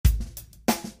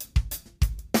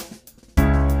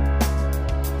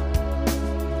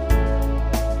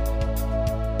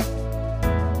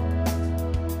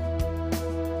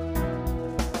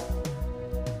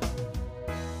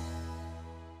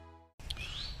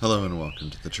Hello and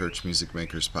welcome to the Church Music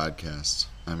Makers Podcast.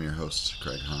 I'm your host,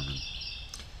 Craig Harmon.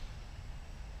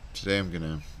 Today I'm going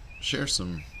to share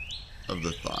some of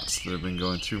the thoughts that have been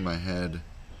going through my head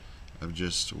of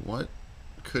just what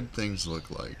could things look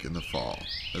like in the fall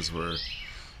as we're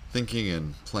thinking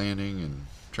and planning and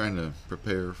trying to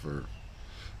prepare for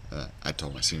I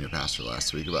told my senior pastor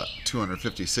last week about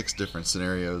 256 different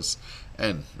scenarios,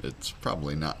 and it's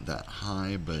probably not that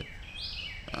high, but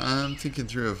I'm thinking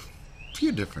through a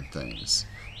few different things.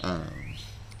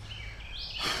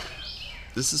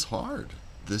 This is hard.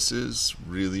 This is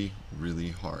really, really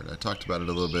hard. I talked about it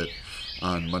a little bit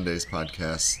on Monday's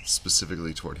podcast,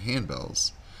 specifically toward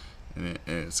handbells. And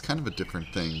it's kind of a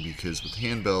different thing because with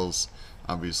handbells,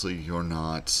 obviously you're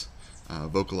not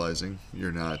vocalizing,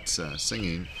 you're not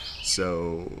singing,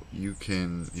 so you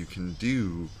can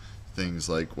do things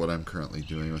like what I'm currently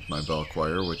doing with my bell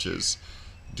choir, which is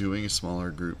doing smaller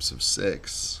groups of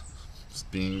 6,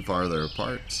 being farther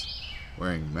apart,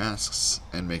 wearing masks,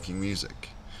 and making music.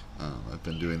 I've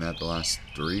been doing that the last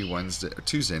 3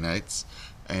 Tuesday nights,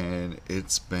 and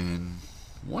it's been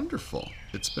wonderful.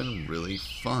 It's been really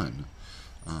fun.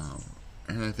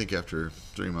 And I think after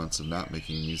 3 months of not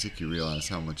making music, you realize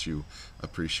how much you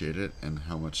appreciate it and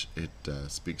how much it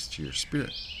speaks to your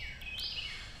spirit.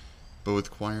 But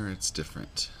with choir, it's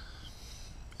different.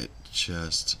 It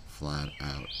just flat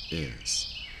out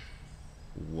is.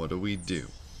 What do we do?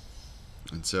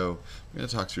 And so I'm going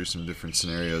to talk through some different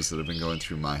scenarios that have been going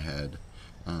through my head.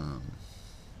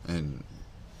 And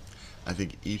I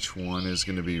think each one is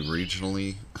going to be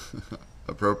regionally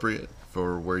appropriate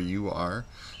for where you are.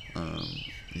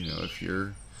 If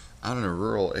you're out in a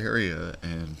rural area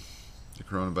and the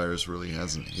coronavirus really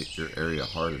hasn't hit your area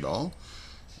hard at all,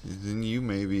 then you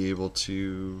may be able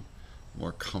to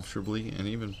more comfortably and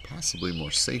even possibly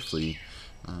more safely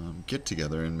get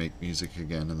together and make music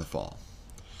again in the fall.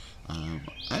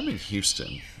 I'm in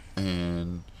Houston,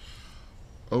 and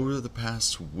over the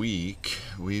past week,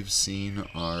 we've seen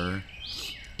our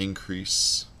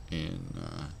increase in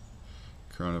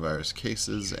coronavirus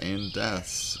cases and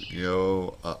deaths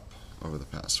go up over the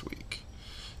past week.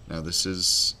 Now, this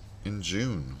is in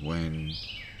June when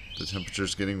the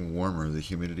temperature's getting warmer, the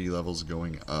humidity level's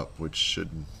going up, which should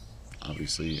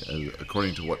obviously,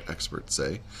 according to what experts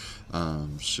say,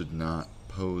 should not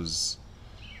pose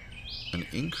an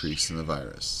increase in the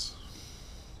virus.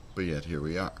 But yet, here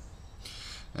we are.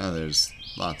 Now, there's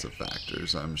lots of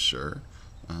factors, I'm sure.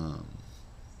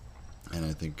 And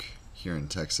I think here in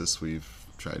Texas, we've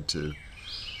tried to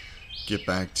get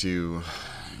back to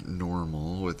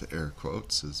normal, with air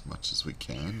quotes, as much as we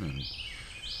can.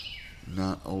 And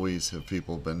not always have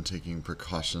people been taking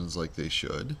precautions like they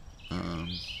should.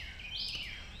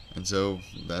 And so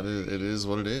it is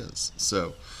what it is.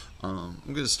 So I'm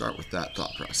going to start with that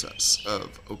thought process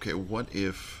of, okay, what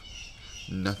if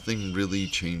nothing really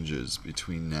changes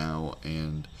between now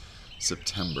and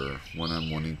September when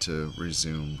I'm wanting to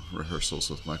resume rehearsals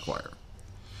with my choir?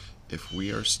 If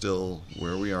we are still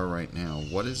where we are right now,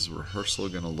 what is rehearsal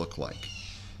going to look like?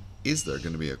 Is there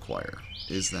going to be a choir?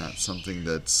 Is that something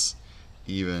that's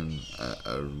even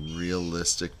a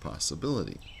realistic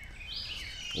possibility?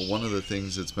 Well, one of the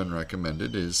things that's been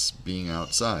recommended is being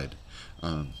outside.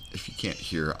 If you can't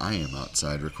hear, I am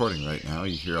outside recording right now.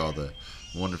 You hear all the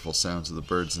wonderful sounds of the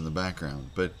birds in the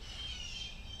background. But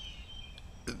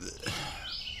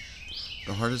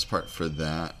the hardest part for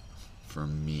that, for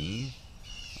me,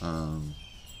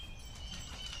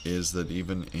 is that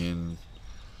even in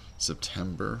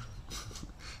September,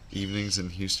 evenings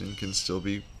in Houston can still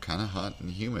be kind of hot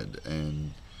and humid.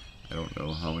 And I don't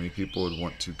know how many people would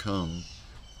want to come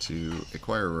to a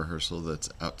choir rehearsal that's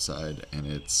outside and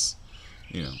it's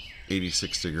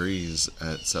 86 degrees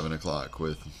at 7 o'clock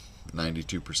with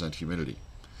 92% humidity.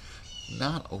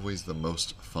 Not always the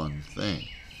most fun thing.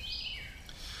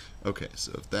 Okay,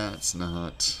 so if that's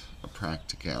not a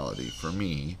practicality for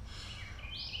me,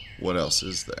 what else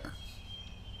is there?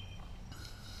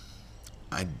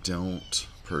 I don't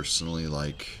personally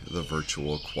like the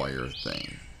virtual choir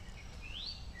thing.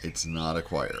 It's not a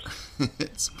choir.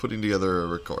 It's putting together a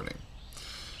recording.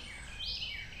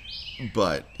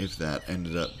 But if that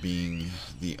ended up being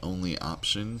the only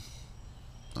option,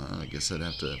 I guess I'd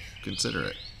have to consider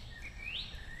it.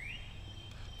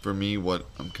 For me, what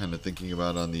I'm kind of thinking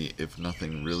about on the if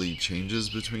nothing really changes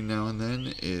between now and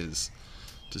then is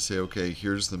to say, okay,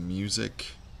 here's the music.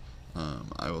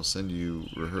 I will send you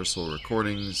rehearsal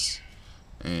recordings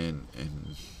and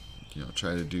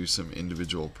try to do some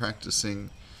individual practicing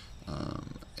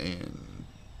and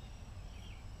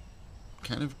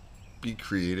kind of be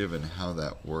creative in how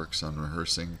that works on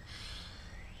rehearsing.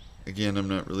 Again, I'm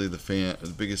not really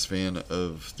the biggest fan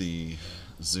of the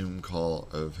Zoom call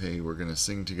of, hey, we're going to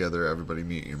sing together, everybody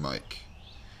mute your mic.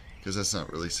 Because that's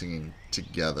not really singing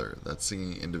together. That's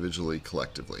singing individually,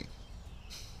 collectively.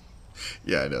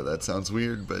 Yeah, I know that sounds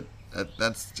weird, but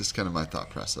that's just kind of my thought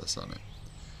process on it.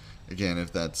 Again,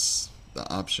 if that's the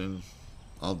option,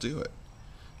 I'll do it.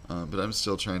 But I'm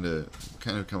still trying to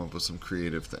kind of come up with some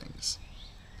creative things.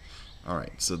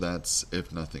 Alright, so that's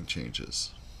if nothing changes.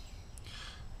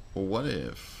 Well, what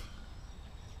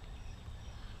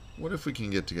if we can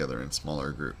get together in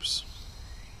smaller groups?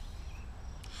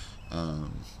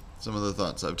 Some of the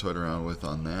thoughts I've toyed around with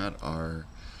on that are,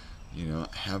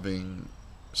 having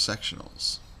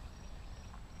sectionals,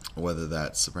 whether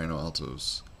that's soprano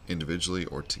altos individually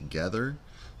or together,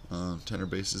 tenor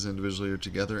basses individually or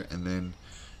together, and then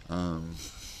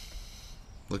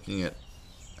looking at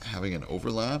having an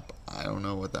overlap. I don't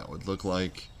know what that would look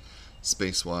like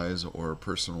space-wise or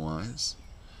person-wise,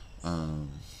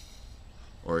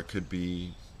 or it could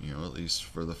be, at least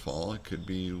for the fall, it could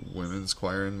be women's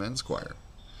choir and men's choir.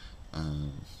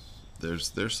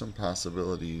 There's some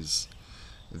possibilities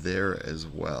there as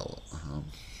well.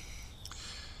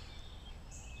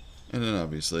 And then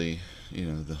obviously,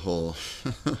 the whole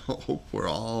hope we're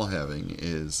all having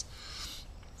is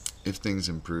if things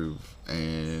improve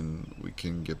and we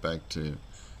can get back to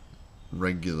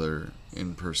regular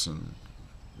in-person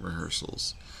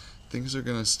rehearsals, things are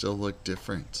going to still look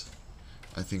different.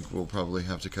 I think we'll probably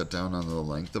have to cut down on the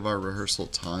length of our rehearsal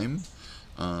time,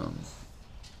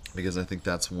 because I think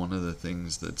that's one of the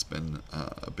things that's been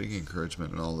a big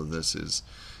encouragement in all of this is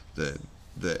the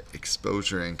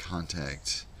exposure and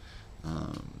contact,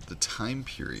 the time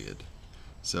period.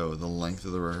 So the length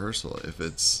of the rehearsal, if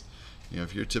it's,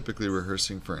 if you're typically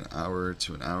rehearsing for an hour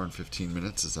to an hour and 15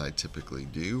 minutes, as I typically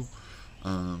do,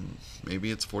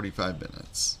 maybe it's 45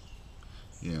 minutes.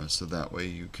 So that way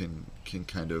you can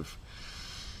kind of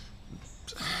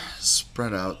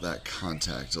spread out that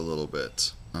contact a little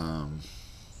bit.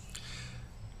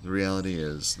 The reality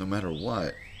is, no matter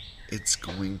what, it's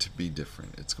going to be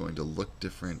different. It's going to look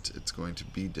different. It's going to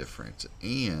be different.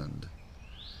 And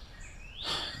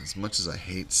as much as I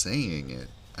hate saying it,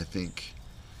 I think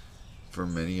for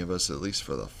many of us, at least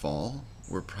for the fall,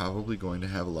 we're probably going to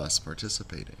have less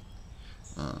participating.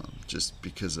 Just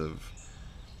because of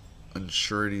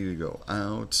unsurety to go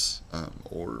out,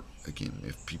 or again,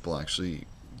 if people actually,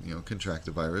 contract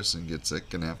the virus and get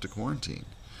sick and have to quarantine.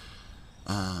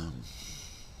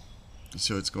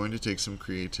 So it's going to take some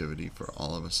creativity for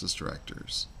all of us as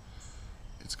directors.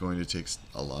 It's going to take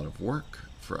a lot of work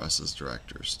for us as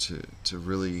directors to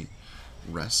really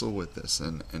wrestle with this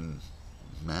and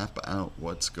map out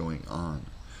what's going on.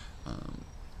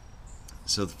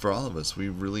 So for all of us, we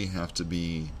really have to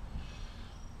be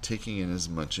taking in as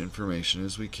much information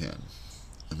as we can.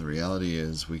 And the reality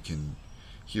is we can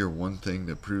hear one thing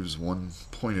that proves one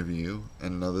point of view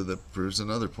and another that proves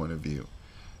another point of view.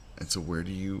 And so where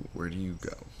do you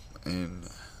go? And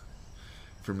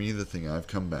for me, the thing I've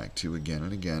come back to again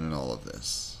and again in all of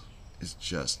this is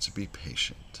just to be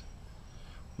patient.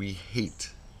 We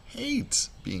hate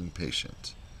being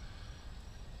patient.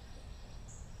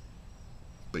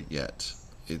 But yet,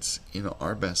 it's in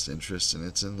our best interest and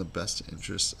it's in the best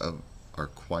interest of our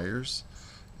choirs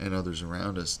and others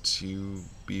around us to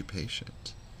be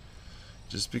patient.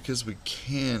 Just because we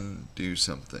can do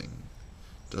something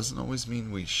doesn't always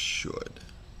mean we should.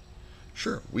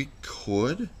 Sure, we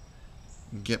could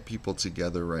get people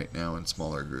together right now in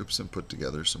smaller groups and put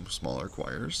together some smaller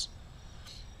choirs.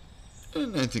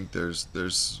 And I think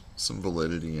there's some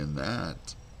validity in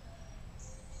that.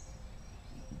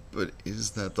 But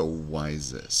is that the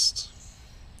wisest?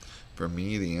 For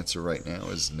me, the answer right now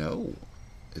is no.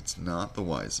 It's not the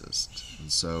wisest.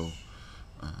 And so,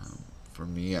 for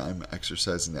me, I'm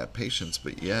exercising that patience,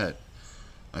 but yet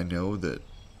I know that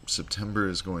September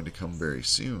is going to come very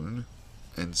soon,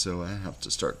 and so I have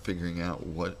to start figuring out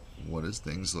what does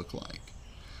things look like.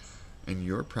 And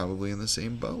you're probably in the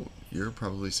same boat. You're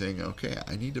probably saying, okay,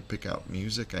 I need to pick out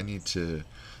music, I need to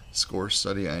score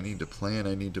study, I need to plan,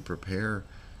 I need to prepare.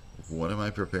 What am I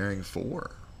preparing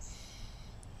for?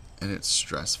 And it's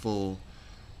stressful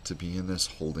to be in this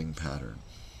holding pattern.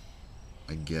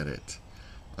 I get it.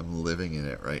 I'm living in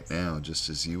it right now, just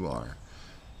as you are.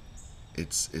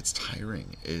 It's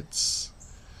tiring. It's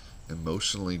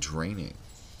emotionally draining.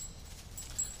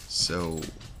 So,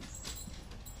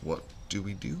 what do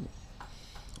we do?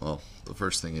 Well, the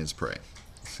first thing is pray.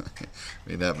 I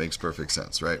mean, that makes perfect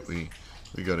sense, right? We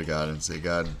go to God and say,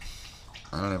 God,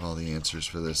 I don't have all the answers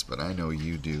for this, but I know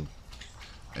you do.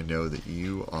 I know that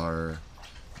you are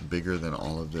bigger than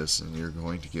all of this, and you're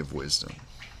going to give wisdom.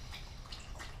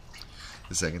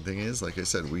 The second thing is, like I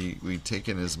said, we take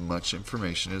in as much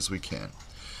information as we can.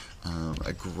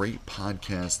 A great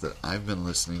podcast that I've been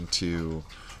listening to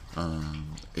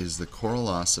is the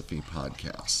Choralosophy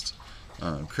podcast.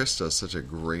 Chris does such a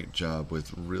great job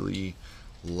with really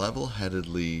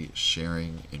level-headedly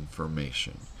sharing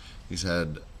information. He's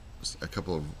had a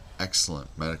couple of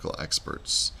excellent medical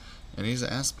experts, and he's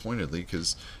asked pointedly,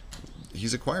 because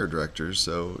he's a choir director,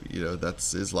 so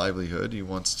that's his livelihood. He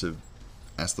wants to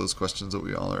ask those questions that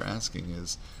we all are asking,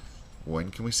 is when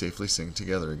can we safely sing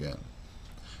together again?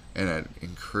 And I'd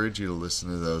encourage you to listen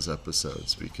to those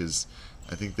episodes, because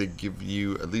I think they give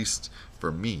you, at least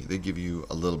for me, they give you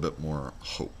a little bit more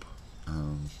hope.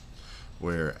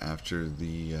 Where after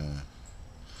the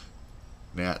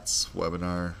Nats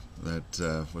webinar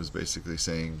that was basically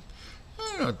saying,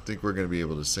 I don't think we're going to be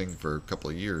able to sing for a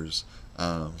couple of years,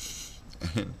 and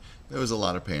there was a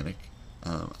lot of panic.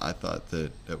 I thought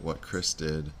that what Chris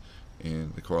did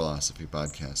in the Choralosophy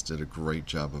podcast did a great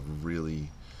job of really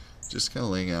just kind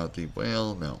of laying out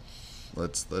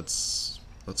let's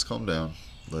calm down.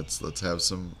 Let's have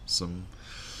some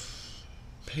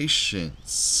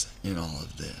patience in all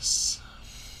of this.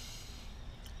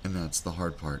 And that's the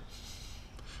hard part.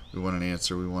 We want an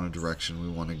answer, we want a direction, we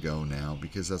want to go now,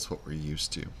 because that's what we're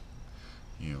used to.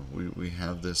 We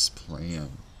have this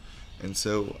plan. And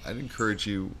so I'd encourage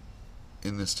you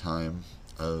in this time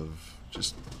of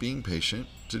just being patient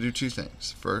to do two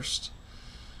things. First,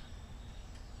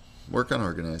 work on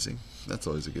organizing. That's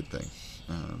always a good thing.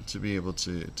 To be able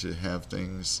to have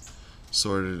things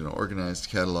sorted and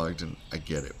organized, cataloged, and I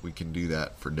get it. We can do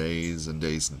that for days and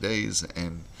days and days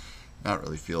and not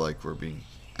really feel like we're being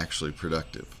actually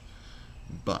productive.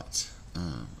 But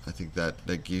I think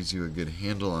that gives you a good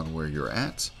handle on where you're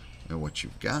at and what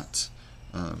you've got,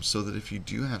 so that if you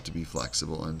do have to be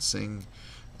flexible and sing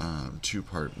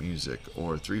 2-part music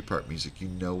or 3-part music, you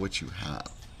know what you have.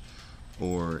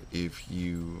 Or if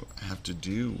you have to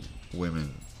do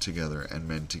women together and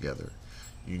men together,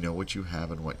 you know what you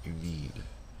have and what you need.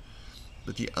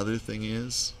 But the other thing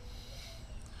is,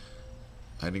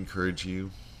 I'd encourage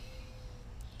you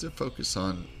to focus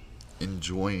on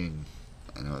enjoying,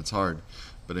 I know it's hard,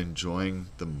 but enjoying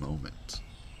the moment.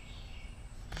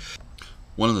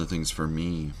 One of the things for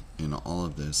me in all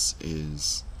of this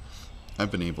is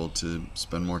I've been able to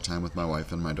spend more time with my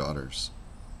wife and my daughters,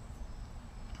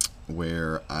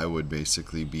 where I would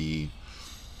basically be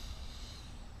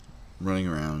running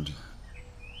around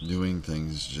doing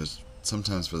things just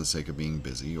sometimes for the sake of being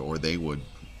busy, or they would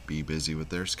be busy with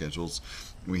their schedules.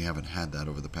 We haven't had that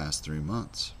over the past 3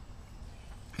 months.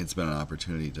 It's been an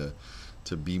opportunity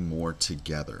to be more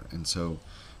together. And so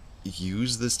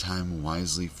use this time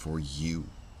wisely for you,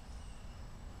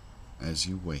 as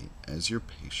you wait, as you're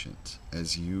patient,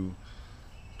 as you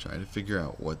try to figure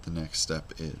out what the next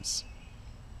step is.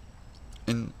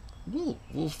 And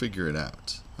we'll figure it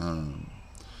out.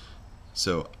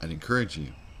 So I'd encourage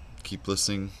you, keep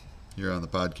listening here on the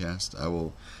podcast. I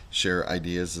will share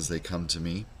ideas as they come to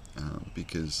me,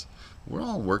 because we're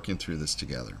all working through this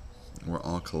together. We're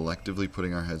all collectively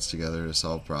putting our heads together to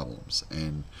solve problems.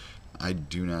 And I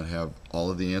do not have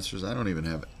all of the answers. I don't even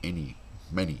have many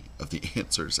of the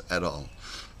answers at all.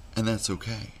 And that's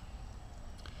okay.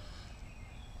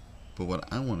 But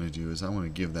what I want to do is I want to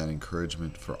give that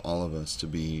encouragement for all of us to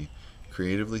be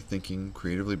creatively thinking,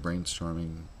 creatively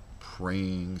brainstorming,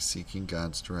 praying, seeking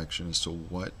God's direction as to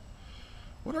what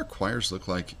our choirs look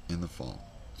like in the fall.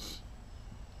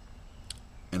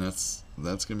 And that's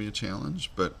going to be a challenge,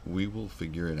 but we will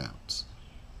figure it out.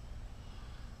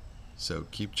 So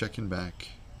keep checking back.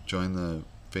 Join the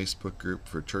Facebook group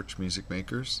for Church Music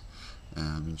Makers,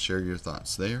 and share your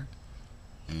thoughts there.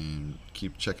 And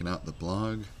keep checking out the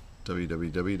blog,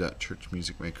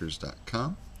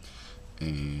 www.churchmusicmakers.com.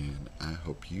 And I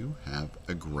hope you have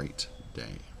a great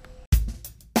day.